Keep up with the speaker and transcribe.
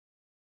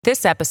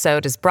This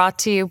episode is brought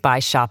to you by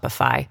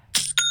Shopify.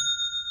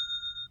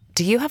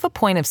 Do you have a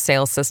point of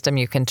sale system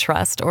you can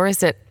trust, or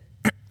is it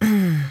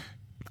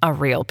a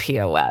real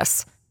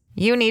POS?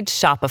 You need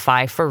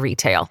Shopify for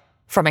retail.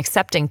 From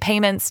accepting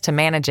payments to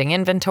managing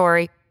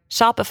inventory,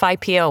 Shopify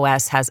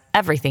POS has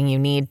everything you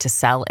need to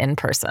sell in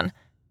person.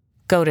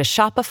 Go to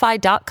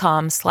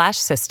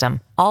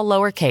shopify.com/system, all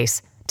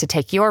lowercase, to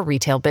take your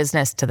retail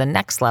business to the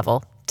next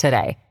level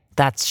today.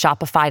 That's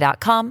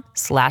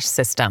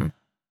shopify.com/system.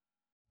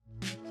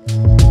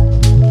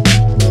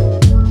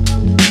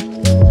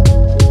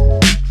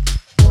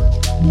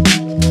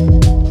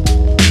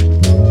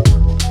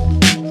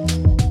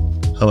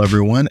 Hello,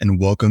 everyone, and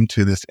welcome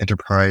to this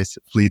Enterprise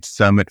Fleet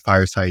Summit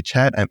Fireside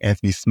Chat. I'm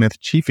Anthony Smith,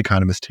 Chief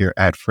Economist here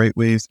at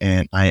FreightWaves,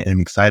 and I am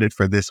excited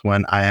for this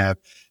one. I have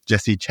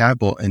Jesse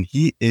Chappell, and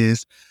he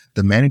is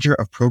the Manager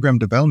of Program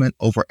Development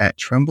over at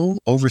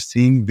Trimble,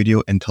 overseeing video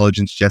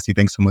intelligence. Jesse,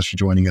 thanks so much for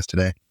joining us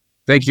today.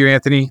 Thank you,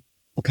 Anthony.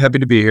 Happy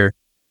to be here.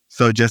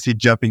 So, Jesse,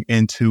 jumping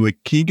into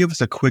it, can you give us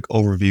a quick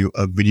overview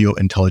of video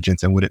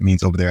intelligence and what it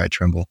means over there at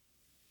Trimble?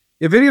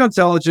 Yeah, video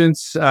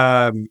intelligence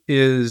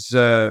is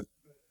an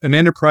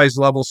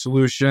enterprise-level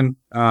solution,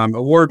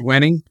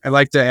 award-winning, I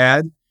like to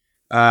add,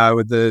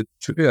 with the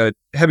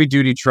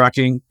heavy-duty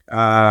trucking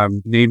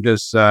named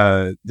us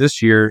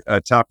this year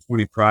a top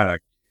 20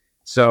 product.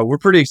 So we're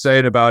pretty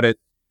excited about it.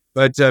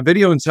 But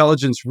video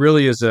intelligence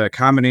really is a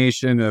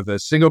combination of a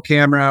single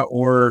camera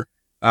or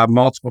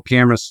multiple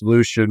camera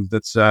solution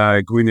that's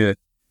going to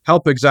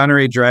help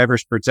exonerate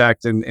drivers,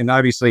 protect, and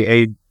obviously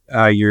aid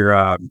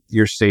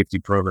your safety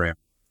program.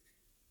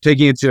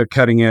 Taking it to a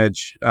cutting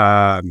edge,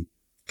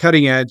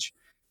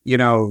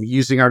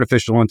 using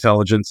artificial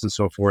intelligence and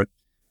so forth.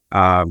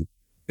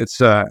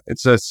 It's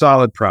a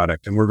solid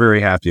product, and we're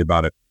very happy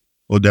about it.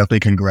 Well,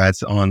 definitely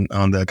congrats on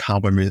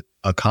the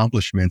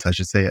accomplishments, I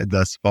should say,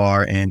 thus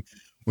far. And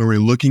when we're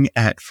looking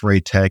at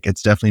freight tech,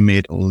 it's definitely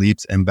made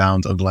leaps and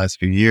bounds over the last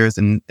few years,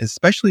 and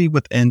especially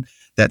within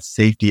that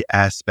safety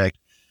aspect.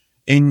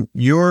 In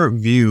your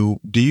view,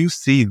 do you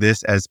see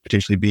this as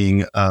potentially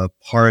being a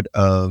part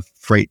of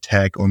freight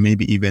tech or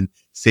maybe even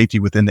safety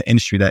within the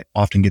industry that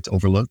often gets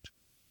overlooked?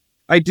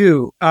 I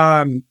do.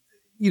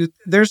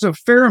 There's a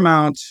fair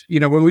amount,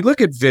 when we look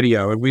at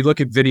video and we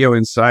look at video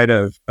inside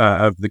of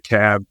the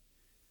cab,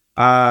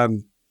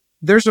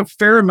 there's a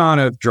fair amount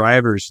of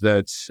drivers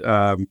that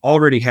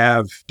already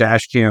have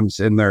dash cams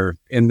in their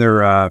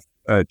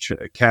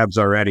cabs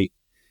already.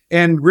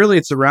 And really,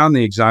 it's around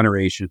the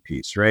exoneration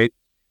piece, right?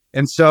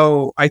 And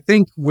so I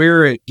think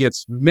where it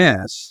gets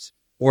missed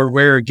or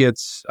where it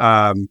gets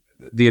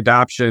the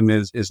adoption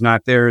is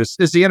not there is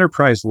the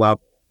enterprise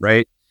level,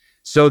 right?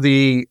 So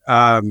the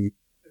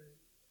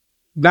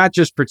not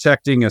just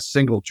protecting a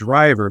single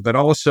driver, but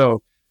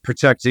also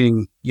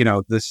protecting,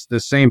 the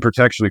same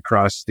protection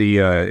across the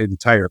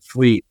entire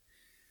fleet.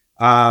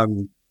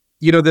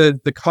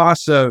 The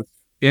cost of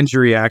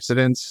injury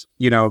accidents,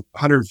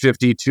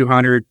 $150,000,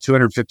 $200,000,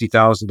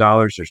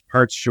 $250,000. There's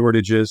parts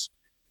shortages.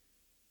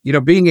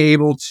 Being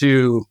able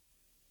to,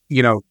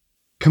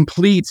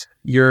 complete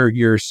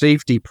your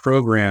safety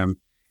program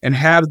and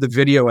have the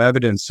video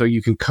evidence so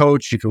you can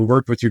coach, you can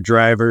work with your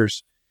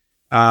drivers.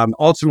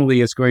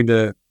 Ultimately, it's going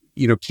to,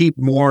 keep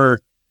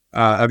more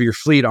of your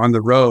fleet on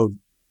the road,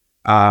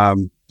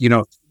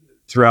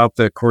 throughout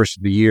the course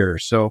of the year.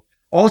 So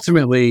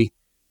ultimately,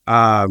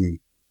 I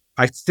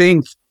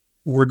think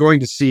we're going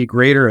to see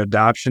greater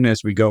adoption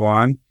as we go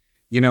on.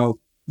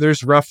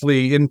 There's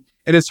roughly, and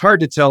it's hard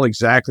to tell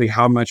exactly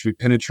how much we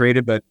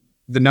penetrated, but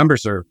the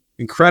numbers are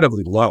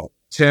incredibly low.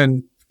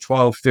 10,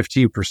 12,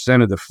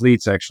 15% of the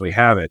fleets actually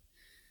have it.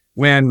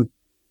 When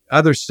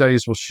other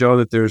studies will show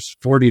that there's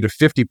 40 to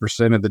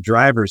 50% of the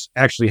drivers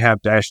actually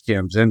have dash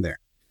cams in there.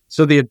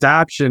 So the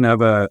adoption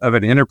of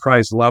an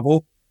enterprise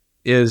level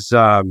is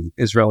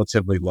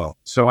relatively low.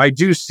 So I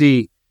do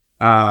see,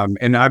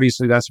 and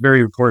obviously that's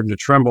very important to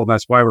Trimble.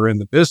 That's why we're in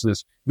the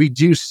business. We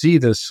do see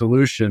this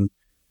solution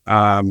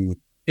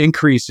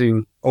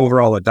increasing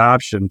overall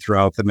adoption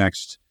throughout the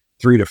next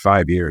 3 to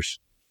 5 years.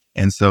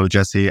 And so,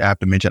 Jesse, I have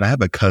to mention, I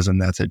have a cousin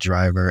that's a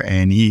driver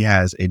and he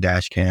has a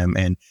dash cam,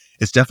 and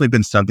it's definitely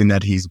been something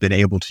that he's been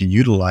able to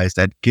utilize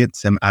that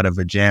gets him out of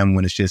a jam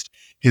when it's just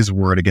his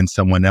word against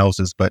someone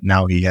else's, but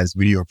now he has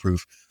video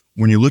proof.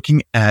 When you're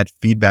looking at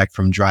feedback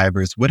from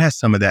drivers, what has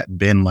some of that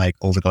been like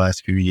over the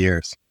last few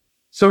years?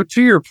 So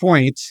to your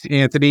point,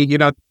 Anthony,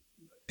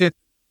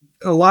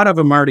 a lot of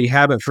them already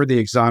have it for the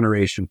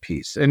exoneration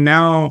piece. And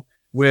now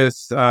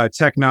with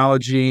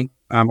technology,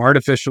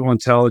 artificial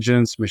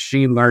intelligence,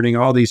 machine learning,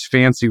 all these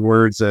fancy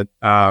words that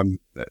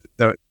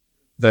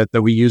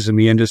we use in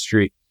the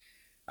industry.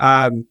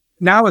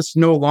 Now it's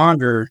no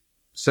longer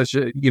such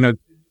as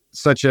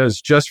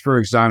just for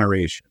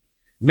exoneration.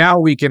 Now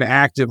we can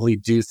actively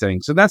do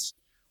things. And that's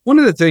one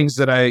of the things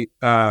that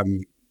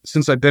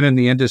since I've been in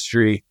the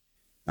industry,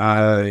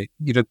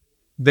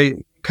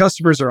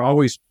 customers are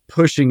always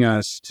pushing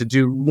us to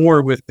do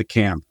more with the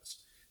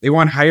cameras. They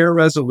want higher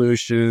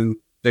resolution.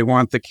 They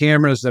want the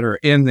cameras that are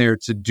in there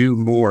to do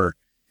more.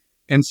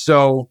 And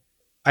so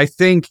I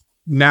think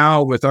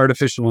now with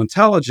artificial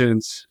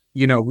intelligence,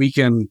 we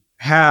can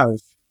have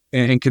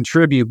and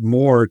contribute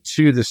more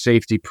to the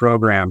safety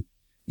program,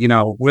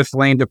 with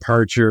lane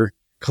departure,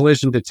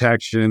 collision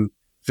detection,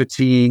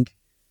 fatigue,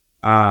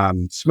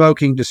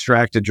 smoking,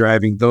 distracted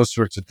driving, those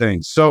sorts of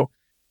things. So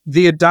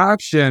the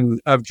adoption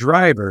of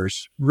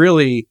drivers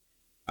really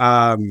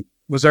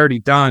was already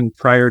done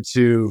prior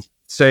to,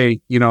 say,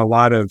 a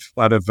lot of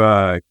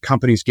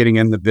companies getting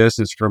in the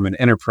business from an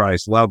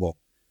enterprise level.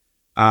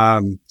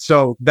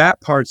 So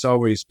that part's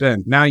always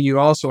been. Now you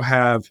also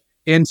have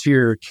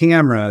interior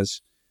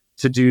cameras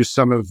to do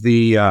some of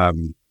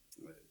the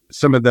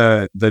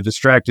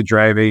distracted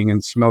driving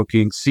and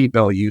smoking,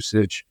 seatbelt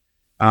usage,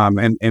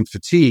 and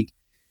fatigue.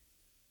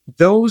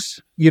 Those,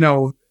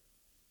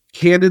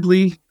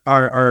 candidly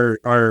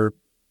are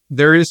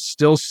there is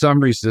still some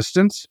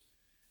resistance.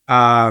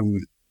 However,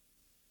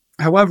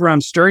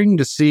 I'm starting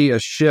to see a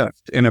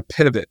shift and a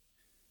pivot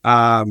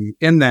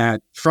in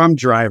that from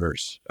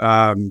drivers.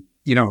 A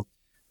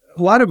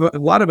lot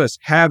of us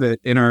have it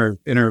in our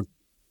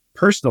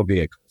personal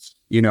vehicles.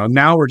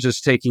 Now we're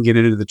just taking it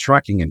into the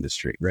trucking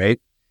industry,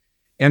 right?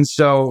 And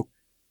so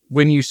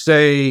when you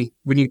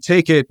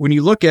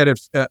look at it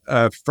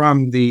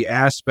from the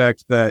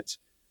aspect that,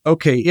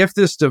 okay, if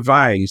this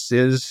device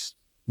is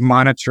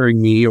monitoring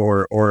me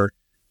or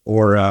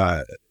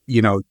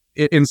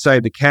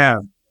inside the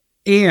cab,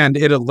 and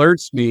it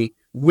alerts me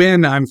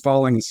when I'm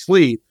falling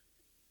asleep,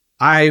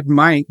 I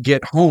might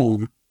get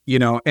home,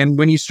 and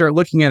when you start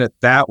looking at it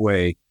that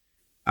way,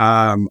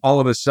 all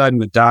of a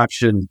sudden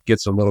adoption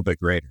gets a little bit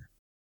greater.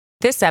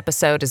 This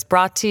episode is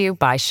brought to you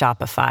by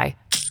Shopify.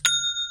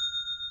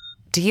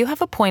 Do you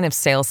have a point of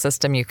sale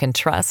system you can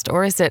trust,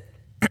 or is it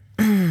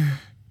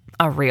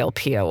a real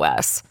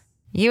POS?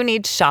 You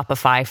need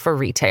Shopify for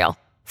retail.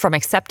 From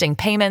accepting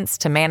payments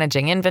to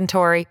managing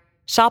inventory,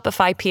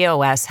 Shopify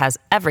POS has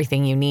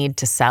everything you need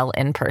to sell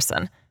in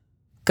person.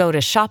 Go to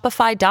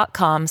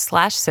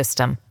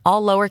shopify.com/system,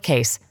 all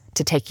lowercase,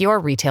 to take your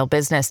retail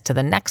business to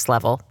the next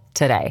level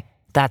today.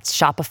 That's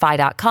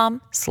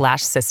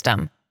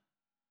shopify.com/system.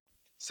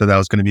 So that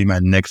was going to be my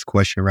next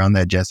question around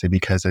that, Jesse,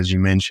 because as you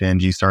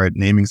mentioned, you started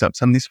naming up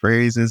some of these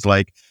phrases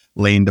like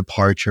lane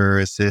departure,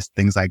 assist,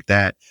 things like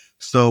that.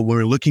 So when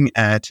we're looking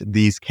at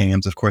these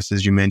cams, of course,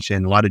 as you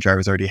mentioned, a lot of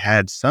drivers already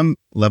had some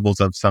levels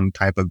of some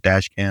type of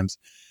dash cams.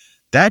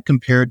 That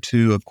compared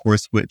to, of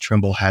course, what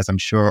Trimble has, I'm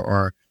sure,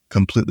 are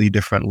completely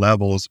different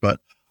levels.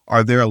 But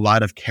are there a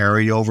lot of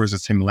carryovers or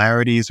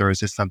similarities, or is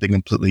this something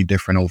completely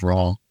different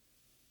overall?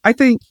 I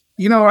think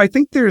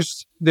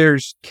there's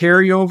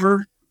carryover.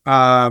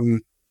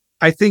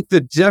 I think the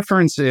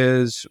difference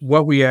is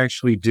what we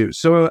actually do.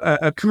 So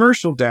a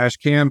commercial dash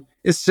cam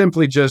is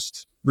simply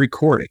just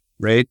recording,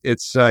 right?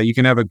 It's you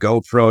can have a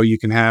GoPro, you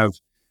can have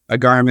a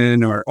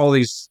Garmin, or all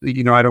these. I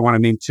don't want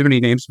to name too many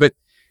names, but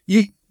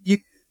it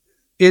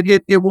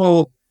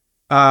will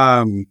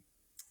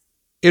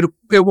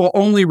it will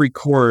only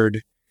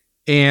record,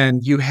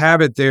 and you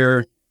have it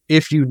there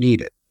if you need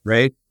it,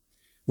 right?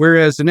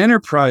 Whereas an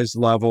enterprise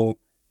level,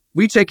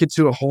 we take it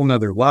to a whole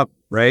nother level,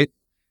 right?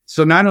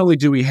 So not only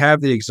do we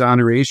have the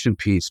exoneration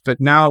piece, but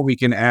now we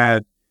can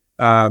add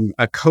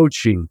a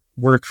coaching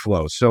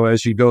workflow. So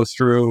as you go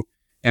through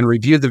and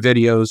review the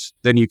videos,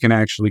 then you can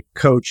actually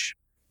coach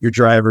your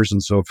drivers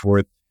and so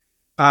forth.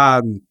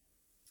 And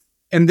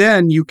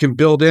then you can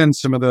build in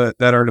some of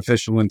that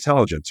artificial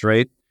intelligence,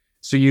 right?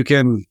 So you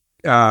can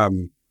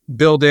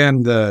build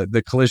in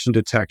the collision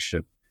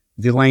detection,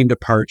 the lane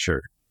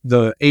departure,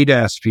 the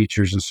ADAS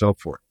features, and so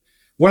forth.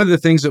 One of the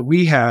things that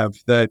we have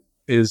that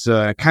is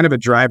kind of a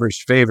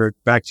driver's favorite,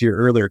 back to your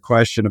earlier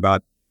question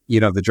about,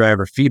 the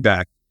driver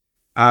feedback,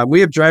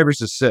 we have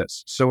driver's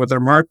assist. So with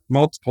our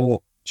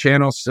multiple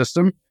channel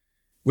system,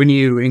 when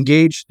you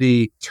engage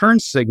the turn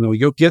signal,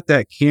 you'll get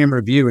that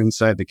camera view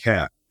inside the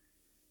cab.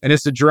 And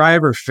it's a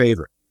driver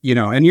favorite,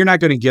 and you're not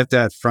going to get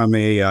that from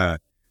a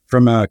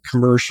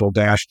commercial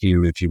dash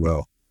cam, if you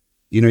will.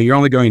 You're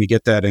only going to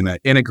get that in an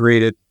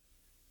integrated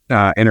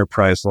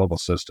enterprise level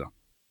system.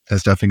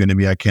 That's definitely going to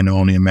be, I can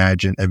only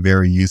imagine, a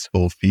very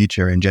useful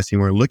feature. And Jesse,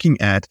 we're looking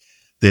at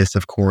this,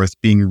 of course,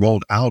 being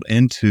rolled out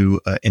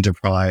into an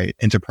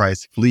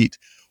enterprise fleet.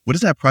 What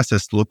does that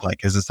process look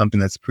like? Is it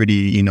something that's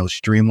pretty,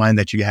 streamlined,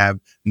 that you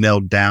have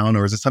nailed down,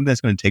 or is it something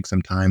that's going to take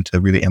some time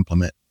to really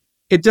implement?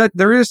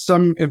 There is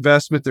some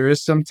investment, there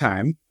is some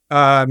time.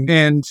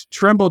 And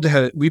Trimble,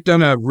 we've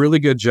done a really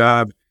good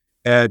job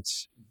at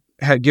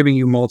giving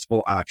you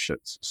multiple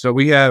options. So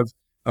we have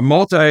a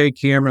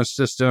multi-camera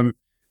system,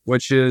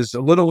 which is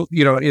a little,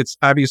 it's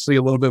obviously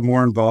a little bit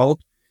more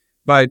involved,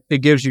 but it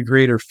gives you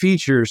greater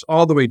features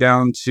all the way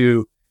down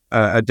to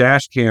a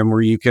dash cam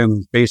where you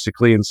can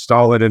basically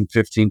install it in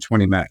 15,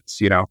 20 minutes.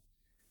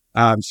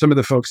 Some of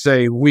the folks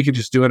say we could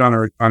just do it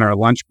on our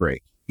lunch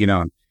break.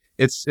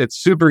 It's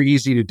super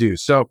easy to do.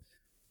 So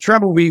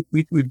Trimble,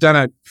 we've done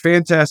a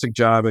fantastic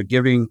job at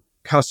giving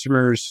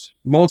customers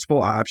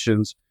multiple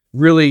options,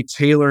 really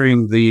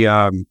tailoring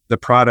the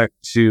product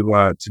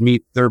to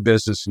meet their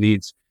business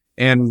needs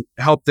and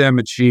help them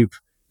achieve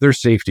their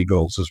safety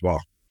goals as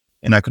well.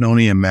 And I can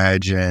only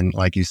imagine,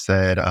 like you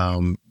said,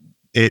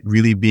 it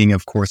really being,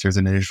 of course, there's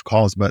an initial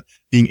calls, but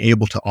being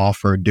able to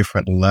offer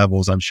different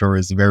levels, I'm sure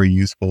is very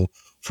useful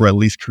for at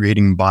least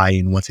creating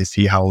buy-in. Once they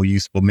see how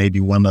useful maybe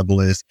one level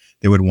is,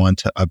 they would want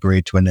to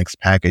upgrade to a next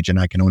package. And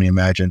I can only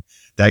imagine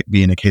that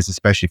being the case,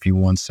 especially if you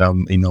want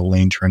some,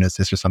 lane turn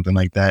assist or something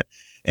like that.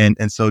 And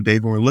so,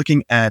 Dave, when we're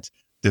looking at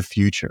the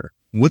future,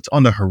 what's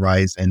on the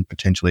horizon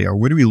potentially, or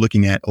what are we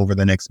looking at over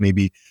the next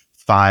maybe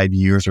 5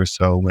 years or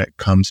so when it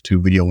comes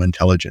to video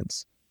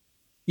intelligence?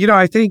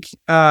 I think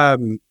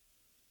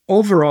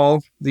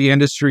overall, the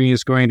industry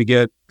is going to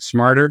get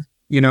smarter.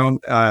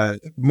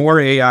 More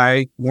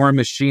AI, more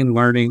machine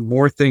learning,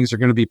 more things are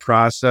going to be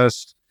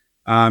processed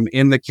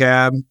in the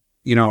cab,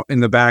 in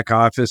the back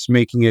office,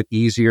 making it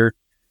easier.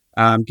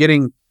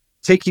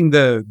 Taking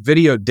the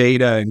video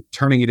data and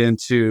turning it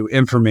into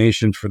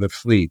information for the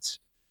fleets.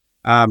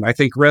 I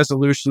think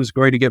resolution is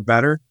going to get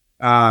better.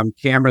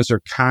 Cameras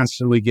are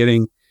constantly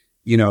getting,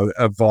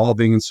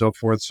 evolving and so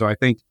forth. So I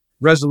think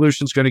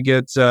resolution is going to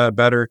get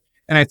better.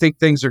 And I think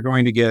things are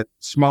going to get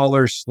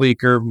smaller,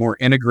 sleeker, more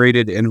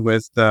integrated in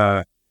with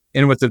the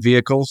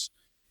vehicles.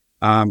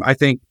 I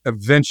think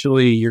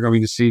eventually you're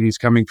going to see these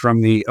coming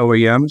from the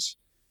OEMs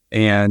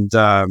and,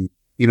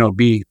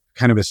 be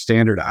kind of a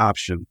standard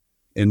option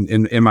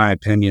in my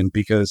opinion,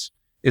 because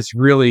it's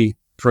really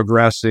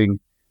progressing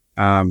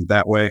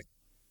that way.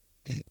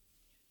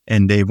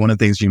 And Dave, one of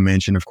the things you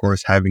mentioned, of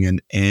course, having an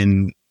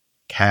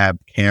in-cab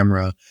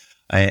camera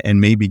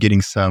and maybe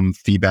getting some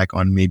feedback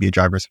on maybe a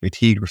driver's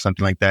fatigue or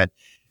something like that.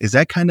 Is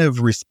that kind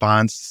of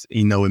response,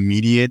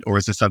 immediate, or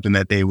is it something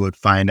that they would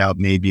find out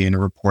maybe in a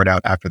report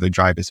out after the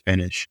drive is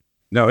finished?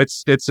 No,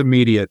 it's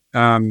immediate.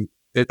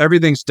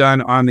 Everything's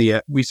done on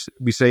the, we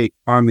say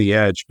on the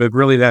edge, but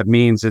really that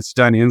means it's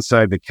done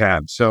inside the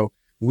cab. So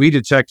we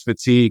detect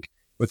fatigue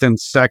within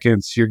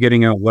seconds. You're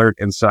getting an alert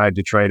inside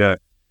to try to,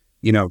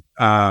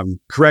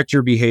 correct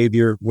your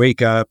behavior,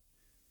 wake up,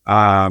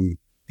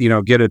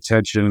 get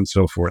attention and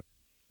so forth.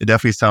 It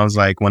definitely sounds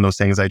like one of those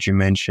things that you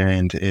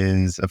mentioned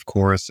is, of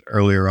course,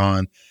 earlier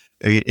on,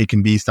 it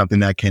can be something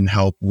that can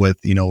help with,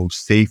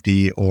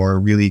 safety or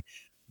really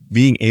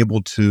being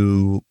able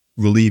to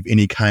relieve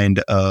any kind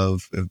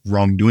of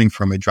wrongdoing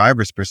from a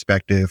driver's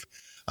perspective,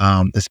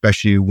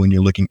 especially when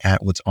you're looking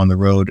at what's on the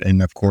road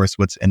and, of course,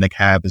 what's in the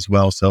cab as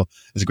well. So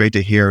it's great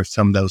to hear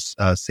some of those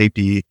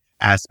safety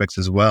aspects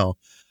as well.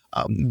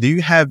 Do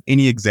you have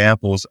any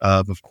examples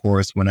of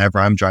course, whenever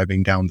I'm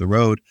driving down the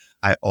road,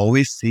 I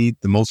always see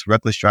the most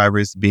reckless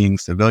drivers being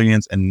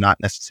civilians and not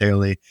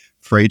necessarily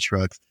freight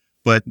trucks.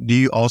 But do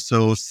you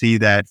also see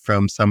that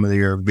from some of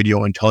your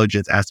video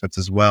intelligence aspects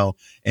as well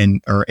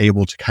and are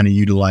able to kind of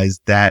utilize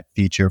that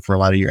feature for a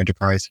lot of your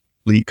enterprise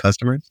fleet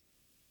customers?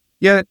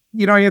 Yeah,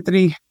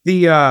 Anthony,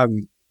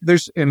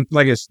 there's a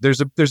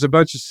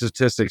bunch of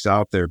statistics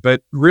out there,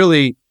 but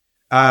really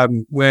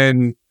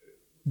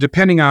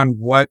depending on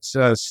what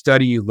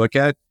study you look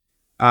at,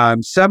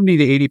 70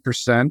 to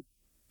 80%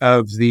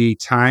 of the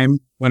time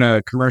when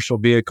a commercial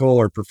vehicle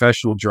or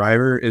professional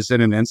driver is in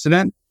an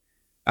incident,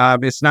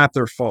 it's not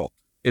their fault.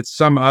 It's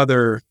some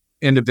other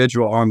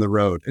individual on the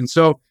road. And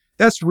so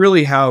that's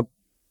really how,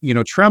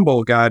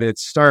 Trimble got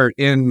its start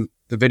in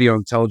the video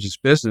intelligence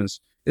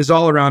business, is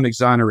all around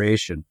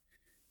exoneration.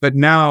 But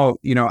now,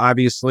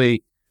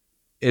 obviously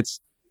it's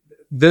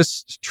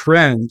this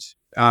trend,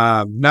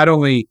 not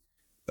only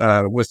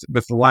with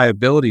the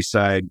liability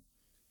side,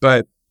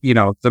 but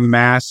the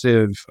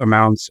massive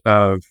amounts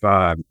of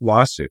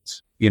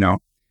lawsuits,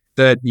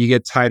 that you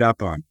get tied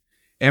up on,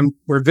 and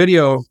where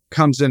video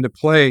comes into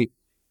play.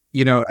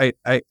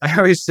 I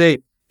always say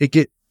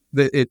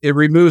it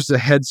removes the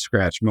head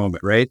scratch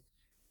moment, right?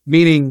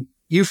 Meaning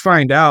you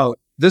find out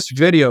this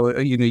video,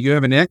 you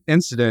have an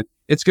incident,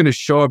 it's going to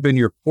show up in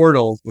your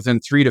portal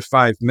within 3 to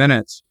 5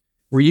 minutes,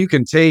 where you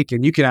can take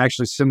and you can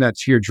actually send that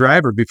to your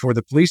driver before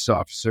the police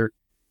officer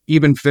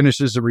even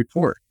finishes a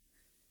report,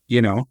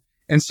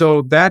 And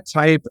so that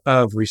type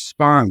of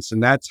response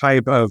and that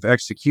type of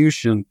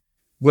execution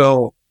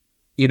will,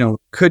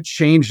 could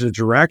change the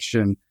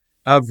direction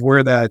of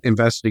where that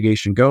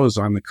investigation goes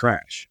on the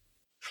crash.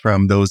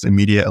 From those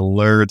immediate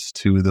alerts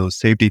to those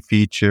safety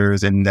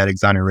features and that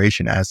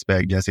exoneration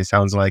aspect, yes, it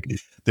sounds like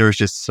there's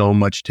just so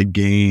much to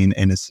gain,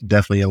 and it's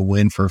definitely a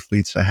win for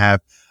fleets to have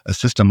a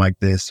system like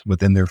this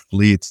within their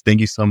fleets.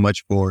 Thank you so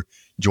much for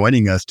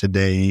joining us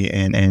today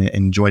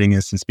and joining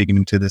us and speaking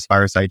into this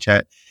fireside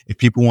chat. If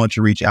people want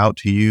to reach out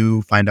to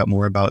you, find out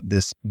more about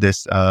this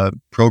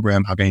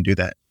program, how can you do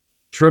that?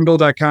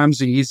 Trimble.com is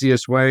the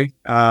easiest way.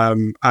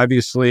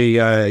 Obviously,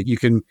 you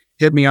can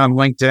hit me on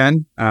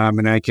LinkedIn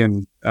and I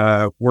can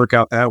work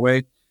out that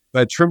way.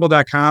 But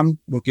Trimble.com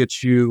will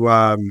get you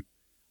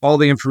all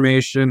the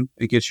information.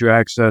 It gets you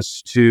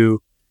access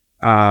to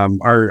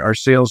our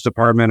sales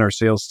department, our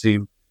sales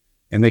team,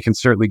 and they can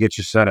certainly get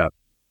you set up.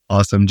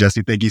 Awesome.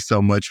 Jesse, thank you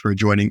so much for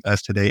joining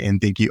us today.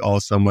 And thank you all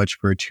so much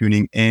for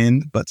tuning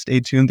in. But stay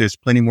tuned. There's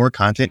plenty more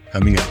content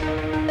coming up.